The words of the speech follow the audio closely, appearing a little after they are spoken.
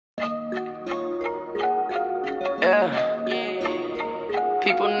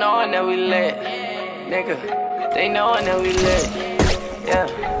People knowing that we lit, nigga. They knowing that we lit. Yeah,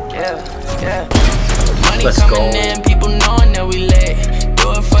 yeah, yeah. Money coming in, people knowing that we lit.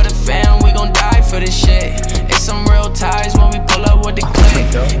 Do it for the fam, we gon' die for this shit. It's some real ties when we pull up with the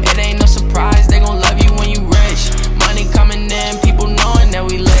click. It ain't no surprise, they gon' love you when you rich. Money coming in, people knowing that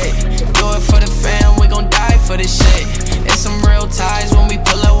we lit. Do it for the fam, we gon' die for this shit. It's some real ties when we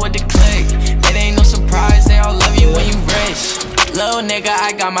pull up with the click. It ain't no surprise, they all love you when you rich. Little nigga,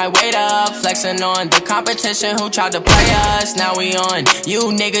 I got my weight up, flexing on the competition who tried to play us. Now we on, you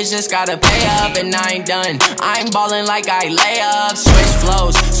niggas just gotta pay up, and I ain't done. I'm ballin' like I lay up. Switch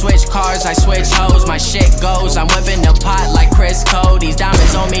flows, switch cars, I switch hoes. My shit goes, I'm whipping the pot like Chris Cole. These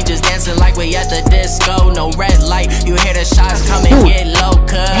diamonds on me just dancing like we at the disco. No red light, you hear the shots come and get low,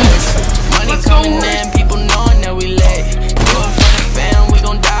 cuz money coming in, people knowing that we lit. Do it for the fam, we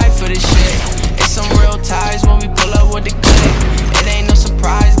gon' die for this shit. It's some real ties when we pull up with the click. It ain't no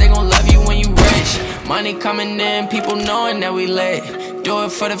surprise, they gon' love you when you rich. Money coming in, people knowing that we lit. Do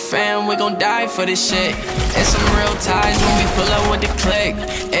it for the fam, we gon' die for this shit. It's some real ties when we pull up with the click.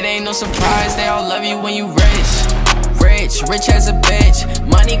 It ain't no surprise, they all love you when you rich. Rich as a bitch.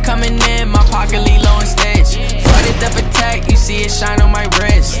 Money coming in, my pocket Lilo and Stitch. Flooded the Patek, you see it shine on my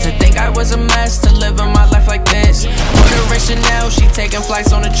wrist. To think I was a mess, to live in my life like this. Put her in Chanel, she taking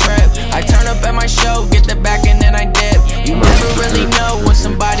flights on a trip. I turn up at my show, get the back and then I dip. You never really know when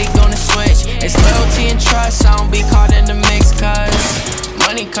somebody gonna switch. It's loyalty and trust, I don't be caught in the mix, cuz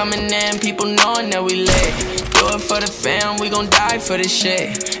money coming in, people knowing that we lit. Do it for the fam, we gon' die for this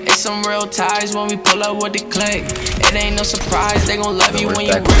shit. It's some real ties when we pull up with the click. It ain't no surprise, they gon' love you when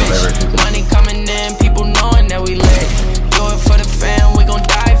you rich. Money coming in, people knowing that we lit. Do it for the fam, we gon'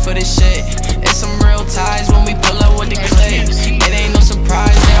 die for this shit. It's some real ties when we pull up with the click. It ain't no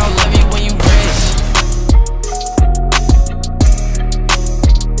surprise.